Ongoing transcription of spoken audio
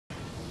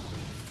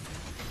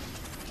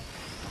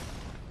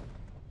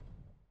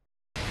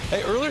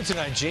Hey, earlier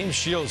tonight, James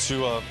Shields, who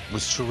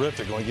was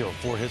terrific, only gave up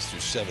 4 hits through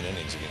 7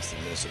 innings against the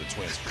Minnesota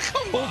Twins,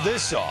 pulled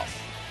this off.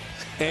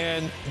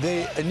 And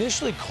they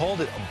initially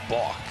called it a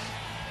balk.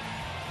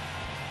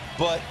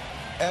 But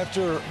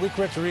after Rick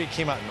Renteria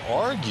came out and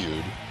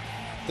argued,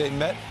 they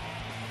met,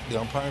 the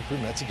umpiring crew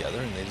met together,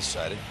 and they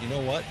decided, you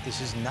know what,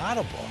 this is not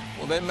a balk.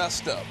 Well, they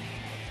messed up.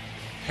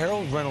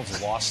 Harold Reynolds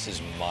lost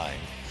his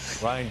mind.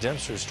 Ryan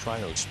Dempster is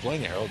trying to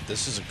explain to Harold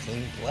this is a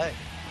clean play.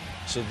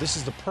 So this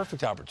is the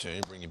perfect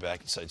opportunity to bring you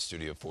back inside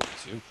Studio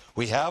 42.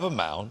 We have a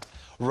mound.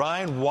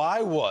 Ryan,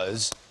 why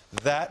was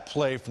that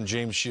play from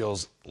James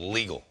Shields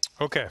legal?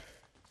 Okay.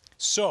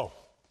 So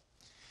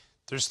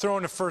there's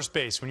throwing to first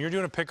base. When you're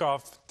doing a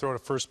pickoff throw to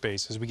first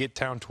base, as we get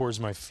down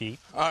towards my feet.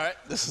 All right.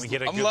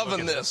 I'm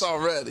loving this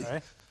already. All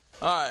right.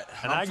 All right.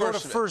 And I go to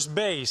first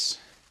base.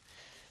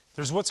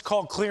 There's what's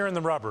called clearing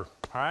the rubber.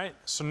 All right.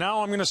 So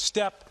now I'm going to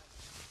step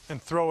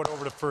and throw it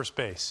over to first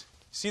base.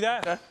 See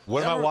that? Okay.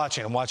 What am I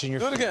watching? I'm watching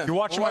your feet. Do it again. You're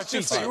watching my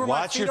feet. See where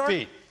my Watch feet your are?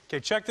 feet. Okay,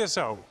 check this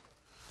out.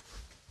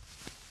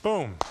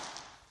 Boom.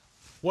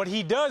 What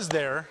he does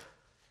there,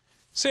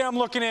 say I'm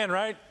looking in,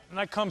 right? And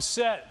I come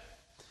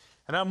set,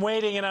 and I'm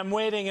waiting, and I'm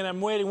waiting, and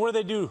I'm waiting. What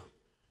do they do?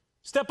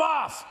 Step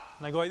off.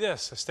 And I go like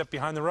this. I step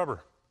behind the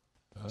rubber.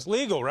 It's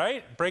legal,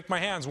 right? Break my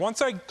hands.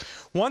 Once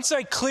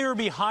I clear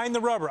behind the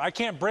rubber, I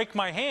can't break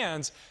my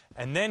hands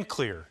and then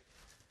clear.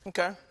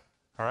 Okay.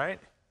 All right?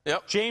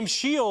 Yep. James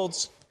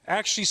Shields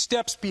actually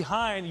steps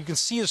behind. You can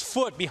see his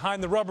foot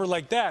behind the rubber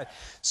like that.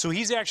 So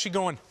he's actually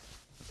going,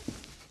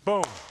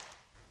 boom.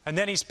 And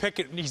then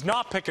he's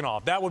not picking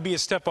off. That would be a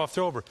step-off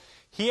throw over.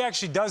 He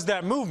actually does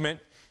that movement.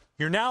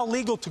 You're now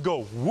legal to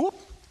go whoop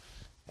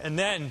and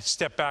then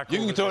step back. You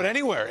can throw it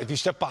anywywhere if you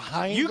step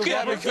behind the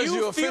rubber. If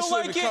you feel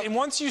like it, and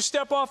once you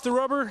step off the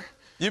rubber.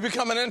 You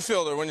become an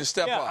infielder when you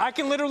step off. I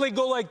can literally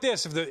go like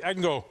this. I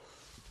can go.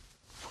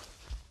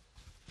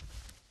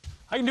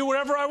 I can do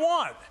whatever I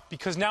want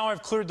because now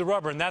I've cleared the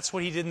rubber, and that's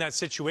what he did in that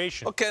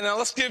situation. Okay, now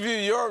let's give you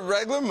your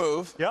regular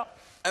move. Yep.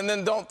 And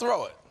then don't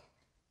throw it.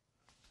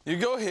 You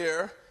go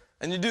here,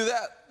 and you do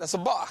that. That's a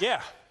balk.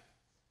 Yeah.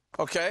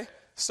 Okay?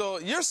 So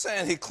you're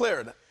saying he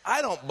cleared.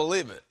 I don't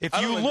believe it. If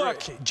you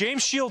look,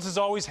 James Shields has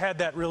always had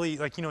that really,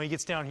 like, you know, he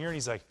gets down here and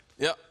he's like.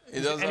 Yep,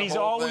 he does that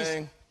whole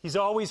thing. He's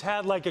always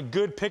had, like, a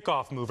good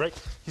pickoff move, right?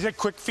 He's got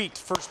quick feet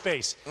to first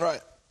base.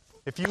 Right.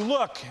 If you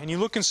look, and you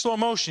look in slow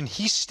motion,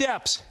 he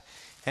steps,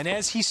 and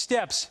as he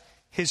steps,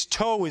 his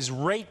toe is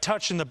right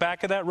touching the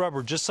back of that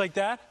rubber, just like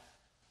that.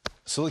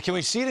 So can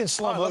we see it in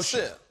slow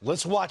motion?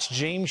 Let's watch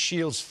James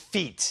Shields'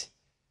 feet.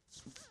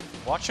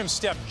 Watch him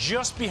step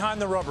just behind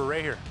the rubber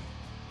right here.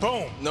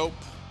 Boom. Nope.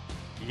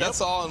 Yep.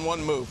 That's all in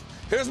one move.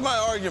 Here's my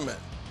argument.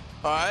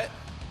 All right?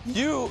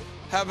 You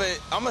have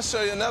I'm going to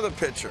show you another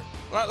picture.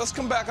 All right, let's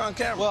come back on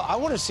camera. Well, I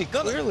want to see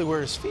clearly where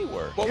his feet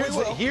were. Well,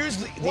 here's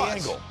the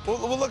angle.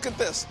 We'll look at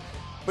this.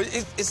 But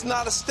it's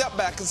not a step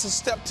back. It's a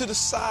step to the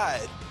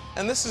side.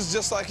 And this is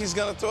just like he's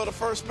going to throw to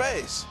first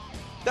base.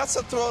 That's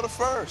a throw to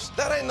first.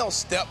 That ain't no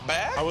step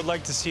back. I would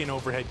like to see an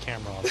overhead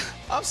camera on it.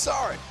 I'm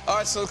sorry. All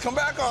right, so come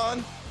back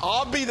on.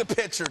 I'll be the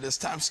pitcher this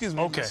time. Excuse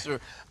me, okay. Mr.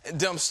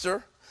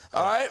 Dempster.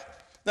 All right?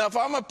 Now, if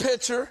I'm a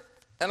pitcher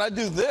and I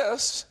do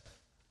this,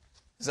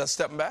 is that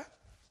stepping back?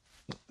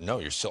 No,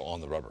 you're still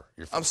on the rubber.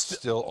 I'm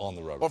still on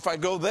the rubber. Or if I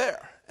go there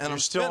and you're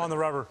still on the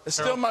rubber. It's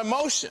still my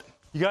motion.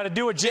 You got to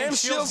do what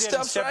James Shields did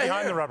and step right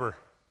behind here. the rubber.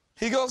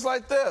 He goes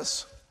like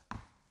this.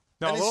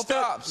 No, and he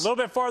stops. A little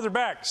bit farther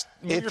back.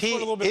 If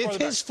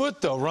his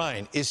foot, though,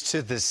 Ryan, is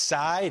to the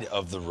side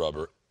of the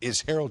rubber,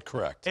 is Harold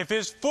correct? If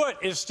his foot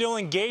is still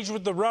engaged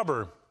with the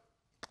rubber,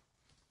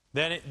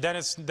 then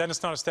it's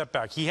not a step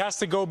back. He has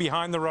to go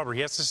behind the rubber. He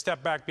has to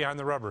step back behind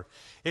the rubber.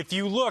 If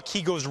you look,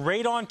 he goes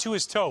right onto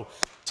his toe.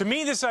 To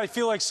me, this I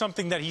feel like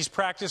something that he's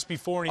practiced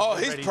before.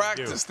 And he's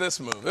practiced this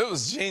move. It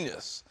was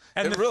genius.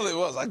 It really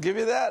was. I'll give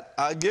you that.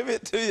 I'll give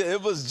it to you. It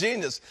was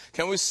genius.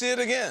 Can we see it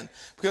again?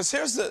 Because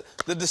here's the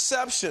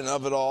deception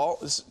of it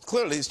all.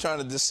 Clearly, he's trying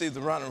to deceive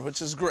the runner,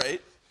 which is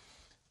great.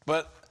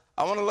 But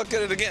I want to look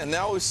at it again.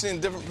 Now we've seen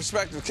different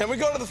perspectives. Can we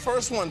go to the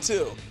first one,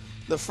 too?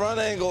 The front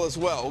angle as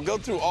well. We'll go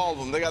through all of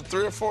them. They got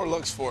 3 or 4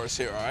 looks for us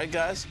here, all right,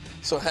 guys?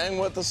 So hang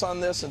with us on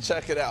this and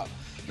check it out.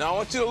 Now, I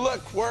want you to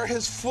look where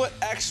his foot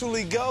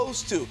actually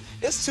goes to.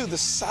 It's to the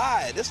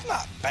side. It's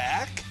not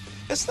back.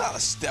 It's not a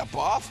step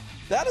off.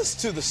 That is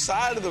to the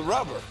side of the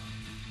rubber.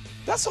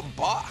 That's a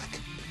balk.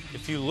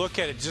 If you look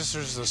at it,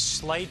 there's a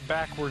slight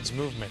backwards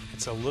movement.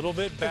 It's a little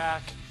bit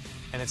back,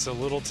 and it's a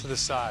little to the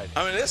side.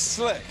 I mean, it's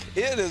slick.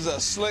 It is a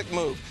slick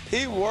move.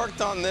 He worked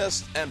on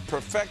this and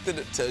perfected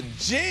it to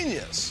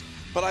genius,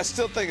 but I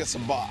still think it's a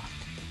balk.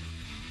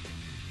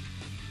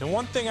 And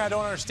one thing I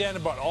don't understand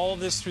about all of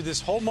this through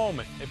this whole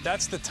moment, if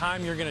that's the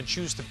time you're going to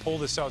choose to pull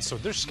this out, so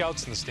there's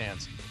scouts in the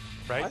stands.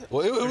 Right?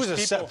 Well, it was a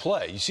set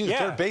play. You see the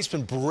third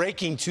baseman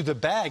breaking to the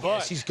bag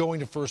as he's going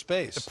to first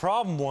base. The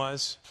problem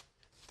was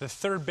the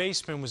third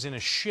baseman was in a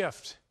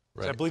shift.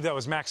 Right. I believe that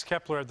was Max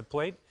Kepler at the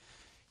plate.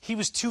 He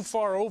was too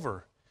far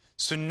over.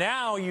 So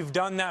now you've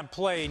done that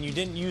play and you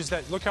didn't use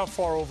that. Look how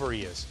far over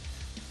he is.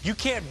 You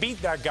can't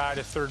beat that guy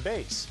to third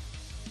base.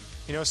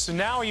 You know, so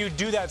now you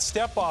do that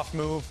step-off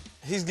move.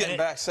 He's getting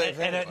back safe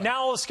anyway. And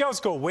now all the scouts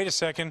go, wait a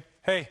second.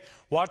 Hey,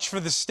 watch for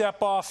the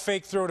step-off,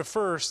 fake throw to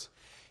first.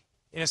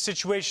 In a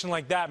situation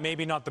like that,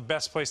 maybe not the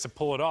best place to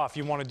pull it off.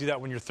 You want to do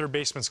that when your third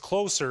baseman's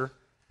closer,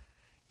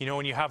 you know,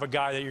 when you have a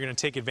guy that you're going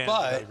to take advantage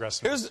of that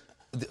aggressiveness.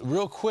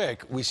 Real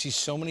quick, we see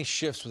so many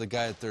shifts with a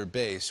guy at third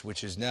base, which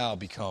has now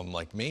become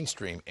like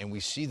mainstream, and we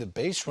see the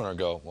base runner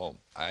go, well,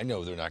 I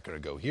know they're not going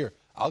to go here.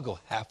 I'll go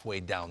halfway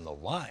down the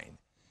line.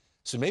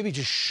 So maybe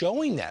just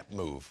showing that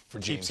move for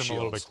James Keeps him Shields. a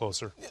little bit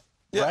closer.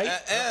 Yeah,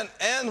 right?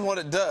 And what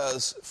it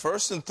does,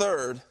 first and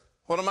third,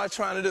 what am I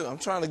trying to do? I'm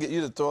trying to get you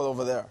to throw it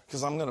over there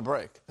because I'm going to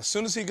break. As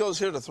soon as he goes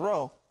here to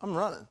throw, I'm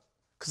running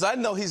because I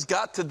know he's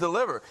got to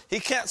deliver. He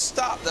can't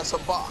stop. That's a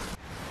balk.